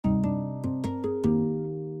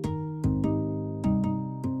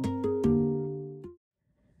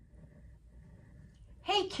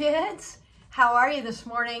kids, how are you this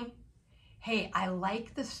morning? Hey, I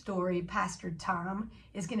like the story Pastor Tom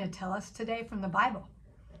is going to tell us today from the Bible.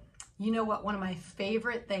 You know what one of my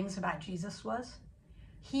favorite things about Jesus was?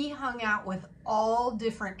 He hung out with all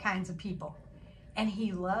different kinds of people, and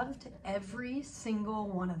he loved every single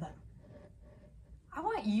one of them. I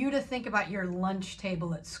want you to think about your lunch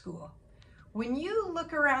table at school. When you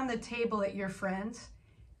look around the table at your friends,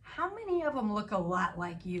 how many of them look a lot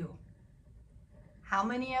like you? How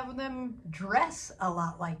many of them dress a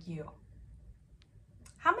lot like you?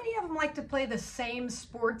 How many of them like to play the same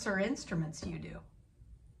sports or instruments you do?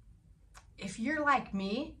 If you're like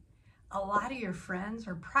me, a lot of your friends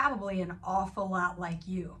are probably an awful lot like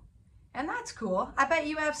you. And that's cool. I bet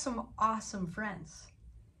you have some awesome friends.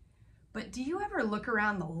 But do you ever look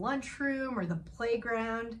around the lunchroom or the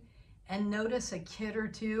playground and notice a kid or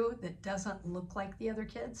two that doesn't look like the other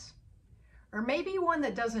kids? Or maybe one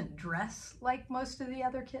that doesn't dress like most of the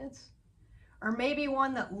other kids? Or maybe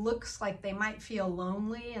one that looks like they might feel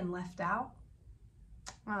lonely and left out?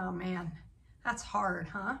 Oh man, that's hard,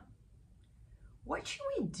 huh? What should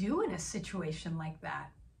we do in a situation like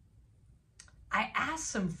that? I asked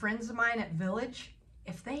some friends of mine at Village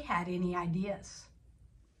if they had any ideas.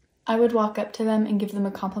 I would walk up to them and give them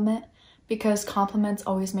a compliment because compliments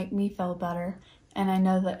always make me feel better, and I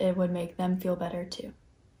know that it would make them feel better too.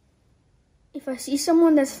 If I see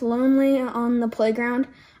someone that's lonely on the playground,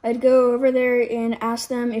 I'd go over there and ask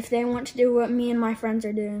them if they want to do what me and my friends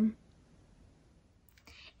are doing.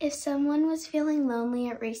 If someone was feeling lonely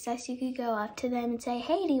at recess, you could go up to them and say,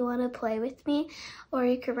 "Hey, do you want to play with me?" Or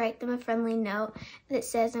you could write them a friendly note that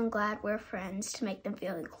says, "I'm glad we're friends," to make them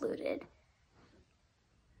feel included.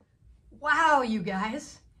 Wow, you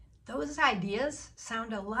guys, those ideas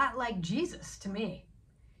sound a lot like Jesus to me.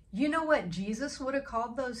 You know what Jesus would have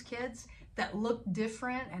called those kids that look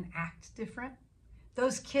different and act different?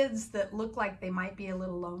 Those kids that look like they might be a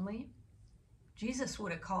little lonely? Jesus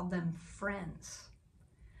would have called them friends.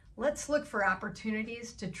 Let's look for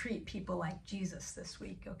opportunities to treat people like Jesus this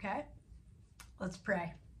week, okay? Let's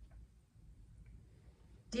pray.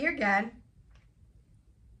 Dear God,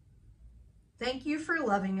 thank you for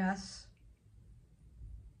loving us.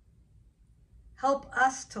 Help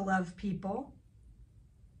us to love people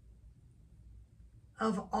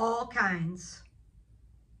of all kinds,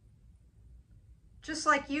 just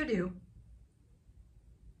like you do.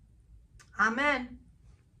 Amen.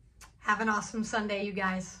 Have an awesome Sunday, you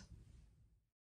guys.